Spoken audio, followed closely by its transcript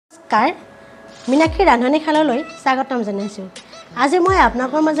নমস্কাৰ মিনাক্ষী ৰান্ধনীশাললৈ স্বাগতম জনাইছোঁ। আজি মই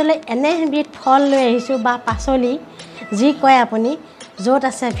আপোনালোকৰ মাজলৈ এনে এবিধ ফল লৈ আহিছোঁ বা পাচলি যি কয় আপুনি য'ত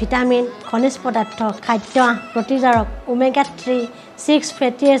আছে ভিটামিন, খনিজ পদাৰ্থ, খাদ্য, প্ৰতিজাৰক, ওমেগা 3, 6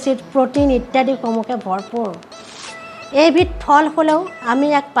 ফেটি এচিড, প্ৰটিন ইত্যাদি সমূহে ভৰপূৰ। এইবিধ ফল হ'লেও আমি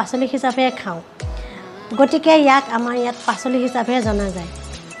ইয়াক পাচলি হিচাপে খাওঁ, গতিকে ইয়াক আমাৰ ইয়াত পাচলি হিচাপে জনা যায়।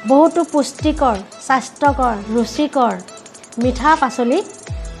 বহুতো পুষ্টিকৰ, স্বাস্থ্যকৰ, ৰুচিকৰ মিঠা পাচলি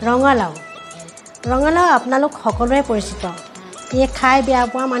ৰঙালাও। ৰঙালাও আপোনালোক সকলোৱে পৰিচিত। ই খাই বেয়া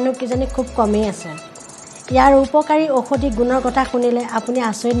পোৱা মানুহ কিজানি খুব কমেই আছে। ইয়াৰ উপকাৰী ঔষধি গুণৰ কথা শুনিলে আপুনি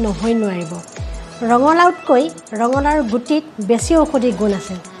আচৰিত নহৈ নোৱাৰিব। ৰঙালাওতকৈ ৰঙালাওৰ গুটিত বেছি ঔষধি গুণ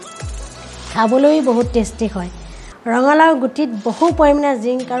আছে। খাবলৈ বহুত টেষ্টি হয়। ৰঙালাওৰ গুটিত বহু পৰিমাণে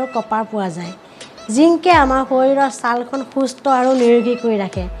জিংক আৰু কপাৰ পোৱা যায়। জিংকে আমাৰ শৰীৰৰ ছালখন সুস্থ আৰু নিৰোগী কৰি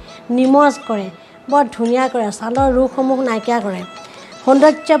ৰাখে, নিমজ কৰে, বৰ ধুনীয়া কৰে, ছালৰ ৰোগসমূহ নাইকিয়া কৰে,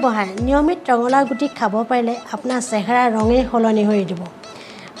 সৌন্দৰ্য বঢ়ায়। নিয়মিত ৰঙালাও গুটি খাব পাৰিলে আপোনাৰ চেহেৰাৰ ৰঙেই সলনি হৈ দিব।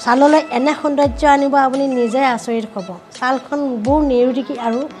 ছাললৈ এনে সৌন্দৰ্য আনিব আপুনি নিজে আচৰিত হ'ব। ছালখন বৰ নিৰোগী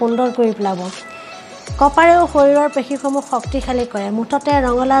আৰু সুন্দৰ কৰি পেলাব। কপাৰেও শৰীৰৰ পেশীসমূহ শক্তিশালী কৰে। মুঠতে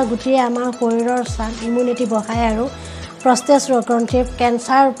ৰঙালাও গুটিয়ে আমাৰ শৰীৰৰ ছাল ইমিউনিটি বঢ়ায় আৰু প্ৰষ্টেট গ্ৰন্থিৰ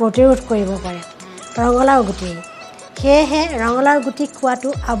কেঞ্চাৰ প্ৰতিৰোধ কৰিব পাৰে ৰঙালাও গুটি। সেয়েহে ৰঙালাও গুটি খোৱাটো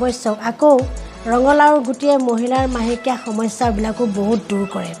আৱশ্যক। আকৌ ৰঙালাওৰ গুটিয়ে মহিলাৰ মাহেকীয়া সমস্যাবিলাকো বহুত দূৰ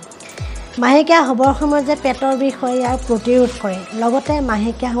কৰে। মাহেকীয়া হ'বৰ সময়ত যে পেটৰ বিষ হয় ইয়াৰ প্ৰতিৰোধ কৰে, লগতে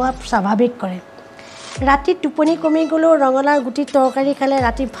মাহেকীয়া হোৱা স্বাভাৱিক কৰে। ৰাতি টোপনি কমি গ'লেও ৰঙালাওৰ গুটি তৰকাৰী খালে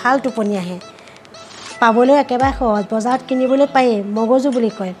ৰাতি ভাল টোপনি আহে। পাবলৈও একেবাৰে সহজ, বজাৰত কিনিবলৈ পায়েই, মগজু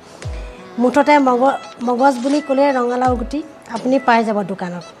বুলি কয়। মুঠতে মগজ বুলি ক'লে ৰঙালাও গুটি আপুনি পাই যাব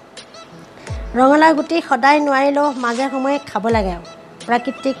দোকানত। ৰঙালাও গুটি সদায় নোৱাৰিলেও মাজে সময়ে খাব লাগে।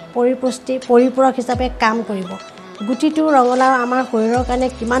 প্ৰাকৃতিক পৰিপূৰক হিচাপে কাম কৰিব। গুটিটো ৰঙালাও আমাৰ শৰীৰৰ কাৰণে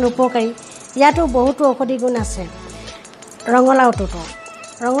কিমান উপকাৰী, ইয়াতো বহুতো ঔষধি গুণ আছে।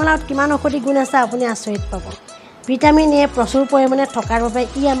 ৰঙালাওত কিমান ঔষধি গুণ আছে আপুনি আচৰিত পাব। ভিটামিন এ প্ৰচুৰ পৰিমাণে থকাৰ বাবে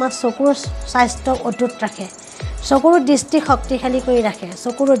ই আমাৰ চকুৰ স্বাস্থ্য অটুট ৰাখে, চকুৰ দৃষ্টি শক্তিশালী কৰি ৰাখে,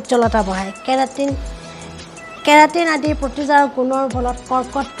 চকুৰ উজ্জ্বলতা বঢ়ায়। কেৰাটিন আদি প্ৰতিজাৰক গুণৰ বলত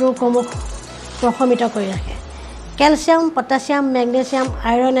কৰ্কট ৰোগসমূহ প্ৰশমিত কৰি ৰাখে। কেলছিয়াম, পটাছিয়াম, মেগনেছিয়াম,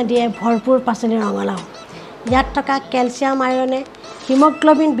 আইৰণ আদিয়ে ভৰপূৰ পাচলি ৰঙালাও। ইয়াত থকা কেলছিয়াম আইৰণে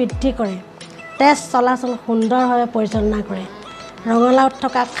হিমগ্ল'বিন বৃদ্ধি কৰে, তেজ চলাচল সুন্দৰভাৱে পৰিচালনা কৰে। ৰঙালাওত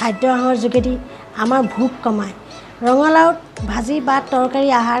থকা খাদ্য আহাৰৰ যোগেদি আমাৰ ভোক কমায়। ৰঙালাওত ভাজি বা তৰকাৰী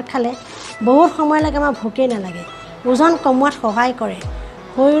আহাৰ খালে বহুত সময়লৈকে আমাৰ ভোকেই নালাগে। ওজন কমোৱাত সহায় কৰে,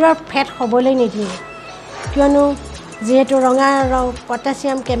 শৰীৰৰ ফেট হ'বলৈ নিদিয়ে, কিয়নো যিহেতু ৰঙালাও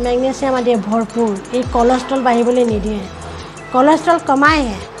পটাছিয়াম, মেগনেছিয়াম আদিয়ে ভৰপূৰ। এই কলেষ্ট্ৰল বাঢ়িবলৈ নিদিয়ে, কলেষ্ট্ৰল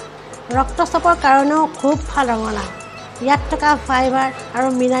কমায়হে। ৰক্তচাপৰ কাৰণেও খুব ভাল ৰঙালাও। ইয়াত থকা ফাইবাৰ আৰু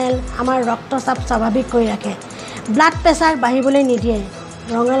মিনাৰেল আমাৰ ৰক্তচাপ স্বাভাৱিক কৰি ৰাখে, ব্লাড প্ৰেছাৰ বাঢ়িবলৈ নিদিয়ে।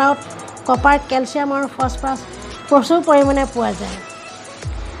 ৰঙালাওত কপাৰ, কেলছিয়াম আৰু ফছফৰাছ প্ৰচুৰ পৰিমাণে পোৱা যায়।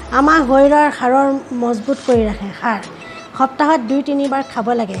 আমাৰ শৰীৰৰ হাড়ৰ মজবুত কৰি ৰাখে। সপ্তাহত 2-3 বাৰ খাব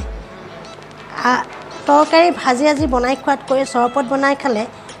লাগে। তৰকাৰী ভাজি বনাই খোৱাতকৈ চৰবত বনাই খালে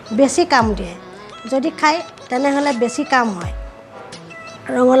বেছি কাম দিয়ে। যদি খায় তেনেহ'লে বেছি কাম হয়।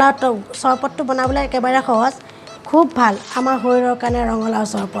 ৰঙালাও চৰবতটো বনাবলৈ একেবাৰে সহজ, খুব ভাল আমাৰ শৰীৰৰ কাৰণে ৰঙালাও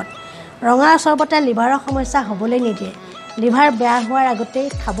চৰবত। ৰঙালাও চৰবতে লিভাৰৰ সমস্যা হ'বলৈ নিদিয়ে। লিভাৰ বেয়া হোৱাৰ আগতেই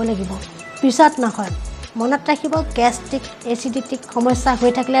খাব লাগিব, পিছত নহয়। মনত ৰাখিব, গেষ্ট্ৰিক, এচিডিটিক সমস্যা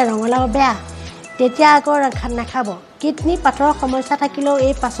হৈ থাকিলে ৰঙালাও বেয়া, তেতিয়া আকৌ নাখাব। কিডনী পাথৰৰ সমস্যা থাকিলেও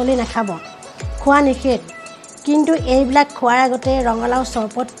এই পাচলি নাখাব, খোৱা নিষেধ। কিন্তু এইবিলাক খোৱাৰ আগতে ৰঙালাও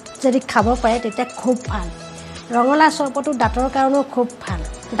চৰবত যদি খাব পাৰে তেতিয়া খুব ভাল। ৰঙালাও চৰবতো দাঁতৰ কাৰণেও খুব ভাল।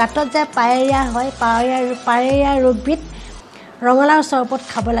 দাঁতত যে পায়েৰিয়া হয়, পায়েৰিয়া ৰোগবিধ ৰঙালাও চৰবত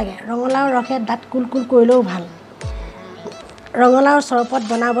খাব লাগে। ৰঙালাওৰ ৰসে দাঁত কুলকুল কৰিলেও ভাল। ৰঙালাওৰ চৰবত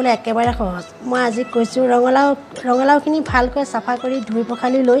বনাবলৈ একেবাৰে সহজ। মই আজি কৈছোঁ, ৰঙালাওখিনি ভালকৈ চাফা কৰি ধুই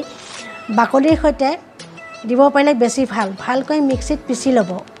পখালি লৈ বাকলিৰ সৈতে দিব পাৰিলে বেছি ভাল। ভালকৈ মিক্সিত পিচি ল'ব,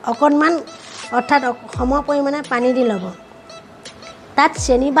 অকণমান অৰ্থাৎ সম পৰিমাণে পানী দি ল'ব। তাত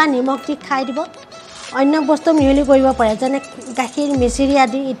চেনি বা নিমখ দি খাই দিব। অন্য বস্তু মিহলি কৰিব পাৰে, যেনে গাখীৰ, মিচিৰি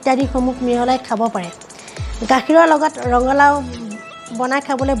আদি ইত্যাদিসমূহ মিহলাই খাব পাৰে। গাখীৰৰ লগত ৰঙালাও বনাই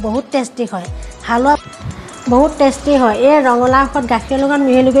খাবলৈ বহুত টেষ্টি হয়। হালোৱা বহুত টেষ্টি হয়। এই ৰঙালাওৰ লগত গাখীৰৰ লগত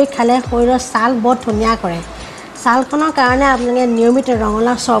মিহলি কৰি খালে শৰীৰৰ ছাল বৰ ধুনীয়া কৰে। ছালখনৰ কাৰণে আপোনালোকে নিয়মিত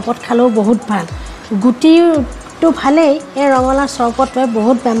ৰঙালাও চৰবত খালেও বহুত ভাল। গুটিটো ভালেই, এই ৰঙালাও চৰবতটোৱে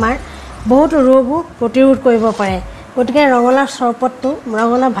বহুত বেমাৰ, বহুত ৰোগো প্ৰতিৰোধ কৰিব পাৰে। গতিকে ৰঙালাও চৰবতটো,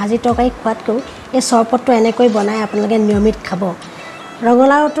 ৰঙালাও ভাজি তৰকাৰী খোৱাতকৈ এই চৰবতটো এনেকৈ বনাই আপোনালোকে নিয়মিত খাব।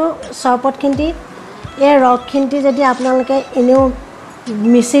 ৰঙালাওটো চৰবতখিনি এই ৰসখিনি যদি আপোনালোকে এনেও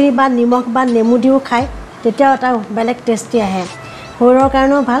মিচিৰি বা নিমখ বা নেমু দিও খায় তেতিয়াও এটা বেলেগ টেষ্টি আহে শৰীৰৰ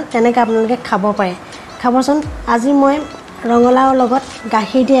কাৰণেও ভাল তেনেকৈ আপোনালোকে খাব পাৰে খাবচোন আজি মই ৰঙালাওৰ লগত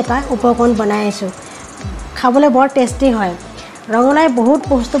গাখীৰ দি এটা উপকৰণ বনাই আছোঁ খাবলৈ বৰ টেষ্টি হয় ৰঙালাও বহুত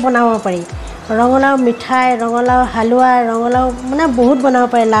বস্তু বনাব পাৰি ৰঙালাও মিঠাই ৰঙালাও হালুৱা ৰঙালাও মানে বহুত বনাব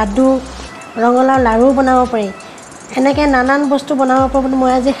পাৰি লাডু ৰঙালাও লাড়ু বনাব পাৰি এনেকৈ নানান বস্তু বনাব পাৰি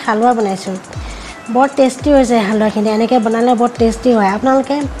মই আজি হালুৱা বনাইছোঁ বৰ টেষ্টি হৈছে হালুৱাখিনি এনেকৈ বনালে বৰ টেষ্টি হয়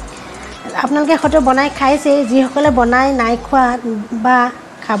আপোনালোকে হয়তো বনাই খাইছেই যিসকলে বনাই নাই খোৱা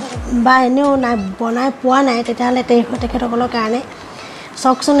বা এনেও নাই বনাই পোৱা নাই তেতিয়াহ'লে তেখেতসকলৰ কাৰণে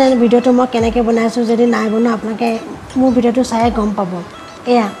চাওকচোন এই ভিডিঅ'টো মই কেনেকৈ বনাইছোঁ যদি নাই বনোৱা আপোনালোকে মোৰ ভিডিঅ'টো চাই গম পাব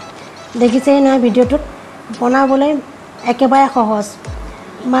এয়া দেখিছেই নহয় ভিডিঅ'টোত বনাবলৈ একেবাৰে সহজ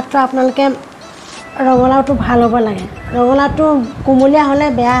মাত্ৰ আপোনালোকে ৰঙালাওটো ভাল হ'ব লাগে ৰঙালাওটো কোমলীয়া হ'লে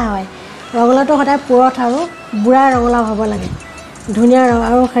বেয়া হয় ৰঙালাওটো সদায় পুৰঠ আৰু বুঢ়া ৰঙালাও হ'ব লাগে ধুনীয়া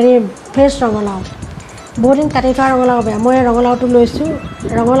আৰু ফ্ৰেছ ৰঙালাও বহুত দিন কাটি থোৱা ৰঙালাও বেয়া মই ৰঙালাওটো লৈছোঁ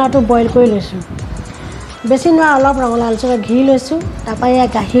ৰঙালাওটো বইল কৰি লৈছোঁ বেছি নহয় অলপ ৰঙালাও লৈছোঁ ঘি লৈছোঁ তাৰপৰা এয়া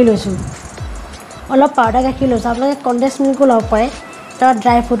গাখীৰ লৈছোঁ অলপ পাউডাৰ গাখীৰ লৈছোঁ আপোনালোকে কণ্ডেন্স মিল্কো ল'ব পাৰে তাৰ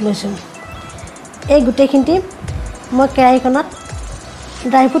ড্ৰাই ফ্ৰুট লৈছোঁ এই গোটেইখিনি মই কেৰাহীখনত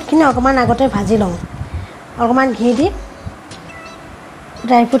ড্ৰাই ফ্ৰুটখিনি অকণমান আগতে ভাজি লওঁ অকণমান ঘি দি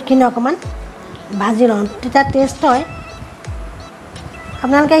ড্ৰাই ফ্ৰুটখিনি অকণমান ভাজি লওঁ তেতিয়া টেষ্ট হয়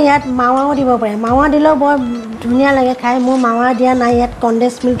আপোনালোকে ইয়াত মাৱাও দিব পাৰে মাৱা দিলেও বৰ ধুনীয়া লাগে খাই মোৰ মাৱা দিয়া নাই ইয়াত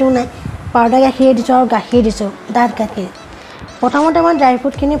কণ্ডেন্স মিল্কটো নাই পাউডাৰ গাখীৰ দিছোঁ আৰু গাখীৰ দিছোঁ ডাঠ গাখীৰ প্ৰথমতে মই ড্ৰাই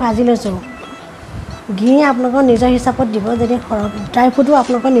ফ্ৰুটখিনি ভাজি লৈছোঁ ঘি আপোনালোকৰ নিজৰ হিচাপত দিব যদি সৰহ ড্ৰাই ফ্ৰুটো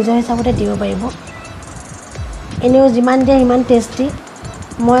আপোনালোকৰ নিজৰ হিচাপতে দিব পাৰিব এনেও যিমান দিয়ে সিমান টেষ্টি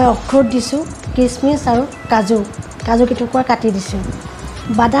মই অখৰোট দিছোঁ কিচমিচ আৰু কাজু কেইটুকুৰা কাটি দিছোঁ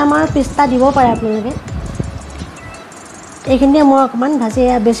বাদাম আৰু পিস্তা দিব পাৰে আপোনালোকে এইখিনিয়ে মই অকণমান ভাজি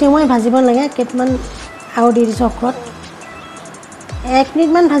বেছি সময় ভাজিব নালাগে কেইটামান আৰু দি দিছোঁ অখৰোট 1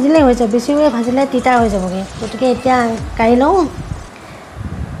 মিনিটমান ভাজিলেই হৈছে বেছি সময় ভাজিলে তিতা হৈ যাবগৈ গতিকে এতিয়া কাঢ়ি লওঁ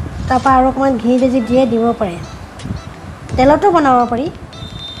তাৰপৰা আৰু অকণমান ঘি বেজি দিয়ে দিব পাৰে তেলতো বনাব পাৰি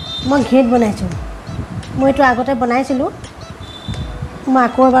মই ঘিত বনাইছোঁ মই এইটো আগতে বনাইছিলোঁ মই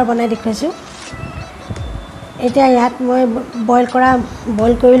আকৌ এবাৰ বনাই দেখুৱাইছোঁ এতিয়া ইয়াত মই বইল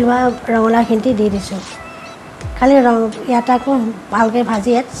কৰি লোৱা ৰঙালাওখিনি দি দিছোঁ খালি ইয়াত আকৌ ভালকৈ ভাজি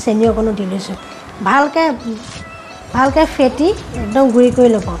ইয়াত চেনি অকণো দি লৈছোঁ ভালকৈ ফেটি একদম গুড়ি কৰি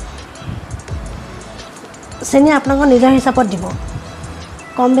ল'ব চেনি আপোনালোকৰ নিজৰ হিচাপত দিব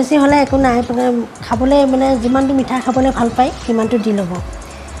কম বেছি হ'লে একো নাই খাবলৈ মানে যিমানটো মিঠা খাবলৈ ভাল পায় সিমানটো দি ল'ব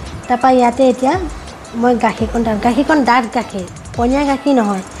তাৰপৰা ইয়াতে এতিয়া মই গাখীৰকণ ডাঠ গাখীৰ পনীয়া গাখীৰ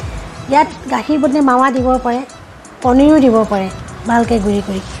নহয় ইয়াত গাখীৰ বদলি মাৱা দিব পাৰে পনীৰো দিব পাৰে ভালকৈ গুড়ি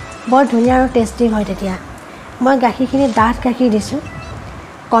কৰি বৰ ধুনীয়া আৰু টেষ্টি হয় তেতিয়া মই গাখীৰখিনি ডাঠ গাখীৰ দিছোঁ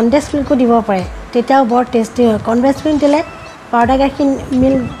কণ্ডেন্স মিল্কো দিব পাৰে তেতিয়াও বৰ টেষ্টি হয় কণ্ডেন্স মিল্ক দিলে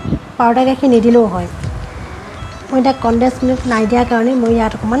পাউডাৰ গাখীৰ নিদিলেও হয় মই এতিয়া কণ্ডেন্স মিল্ক নাই দিয়াৰ কাৰণে মই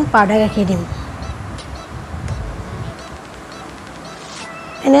ইয়াত অকণমান পাউডাৰ গাখীৰ দিম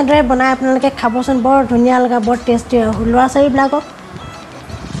এনেদৰে বনাই আপোনালোকে খাবচোন বৰ ধুনীয়া লগা বৰ টেষ্টি হয় ল'ৰা ছোৱালীবিলাকক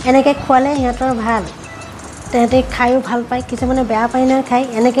এনেকৈ খোৱালে সিহঁতৰ ভাল তেহেঁতে খায়ো ভাল পায় কিছুমানে বেয়া পায় নহয় খাই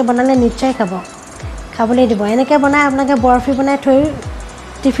এনেকৈ বনালে নিশ্চয় খাবলৈ দিব এনেকৈ বনাই আপোনালোকে বৰফি বনাই থৈ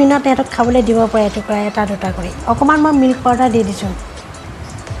টিফিনত তেহেঁতক খাবলৈ দিব পাৰে এটুকুৰা এটা দুটা কৰি অকণমান মই মিল্ক পাউডাৰ দি দিছোঁ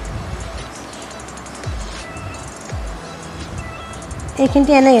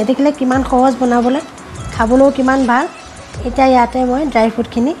এইখিনিতে এনেকৈ দেখিলে কিমান সহজ বনাবলৈ খাবলৈও কিমান ভাল এতিয়া ইয়াতে মই ড্ৰাই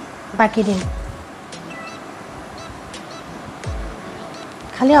ফ্ৰুটখিনি বাকি দিম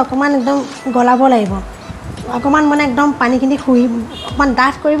খালি অকণমান একদম গলাব লাগিব অকণমান মানে একদম পানীখিনি অকণমান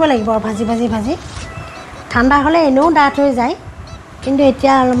ডাঠ কৰিব লাগিব ভাজি ঠাণ্ডা হ'লে এনেও ডাঠ হৈ যায় কিন্তু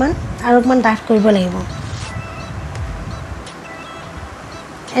এতিয়া অলপমান আৰু অকণমান ডাঠ কৰিব লাগিব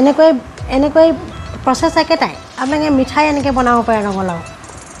এনেকৈ প্ৰচেছ একেটাই আপোনালোকে মিঠাই এনেকৈ বনাব পাৰে ৰঙালাও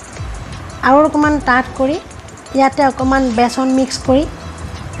আৰু অকণমান ডাঠ কৰি ইয়াতে অকণমান বেচন মিক্স কৰি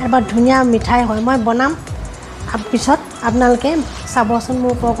এবাৰ ধুনীয়া মিঠাই হয় মই বনাম পিছত আপোনালোকে চাবচোন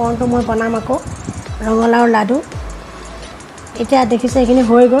মোৰ উপকৰণটো মই বনাম আকৌ ৰঙালাওৰ লাডু এতিয়া দেখিছে এইখিনি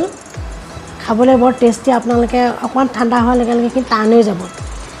হৈ গ'ল খাবলৈ বৰ টেষ্টি আপোনালোকে অকণমান ঠাণ্ডা হোৱাৰ লগে লগে কিন্তু টান হৈ যাব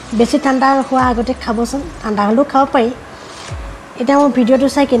বেছি ঠাণ্ডা হোৱাৰ আগতে খাবচোন ঠাণ্ডা হ'লেও খাব পাৰি এতিয়া মোৰ ভিডিঅ'টো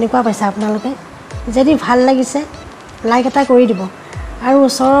চাই কেনেকুৱা পাইছে আপোনালোকে যদি ভাল লাগিছে লাইক এটা কৰি দিব আৰু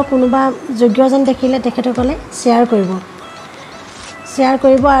ওচৰৰ কোনোবা যোগ্যজন দেখিলে তেখেতসকলে শ্বেয়াৰ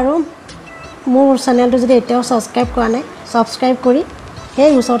কৰিব আৰু মোৰ চেনেলটো যদি এতিয়াও ছাবস্ক্ৰাইব কৰা নাই ছাবস্ক্ৰাইব কৰি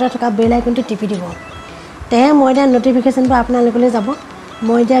সেই ওচৰতে থকা বেল আইকনটো টিপি দিব তেহে মই দিয়া ন'টিফিকেশ্যনটো আপোনালোকলৈ যাব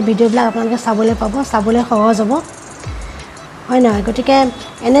মই দিয়া ভিডিঅ'বিলাক আপোনালোকে চাবলৈ পাব চাবলৈ সহজ হ'ব হয় নহয় গতিকে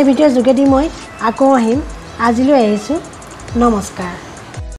এনে ভিডিঅ'ৰ যোগেদি মই আকৌ আহিম আজিলৈ আহিছোঁ নমস্কাৰ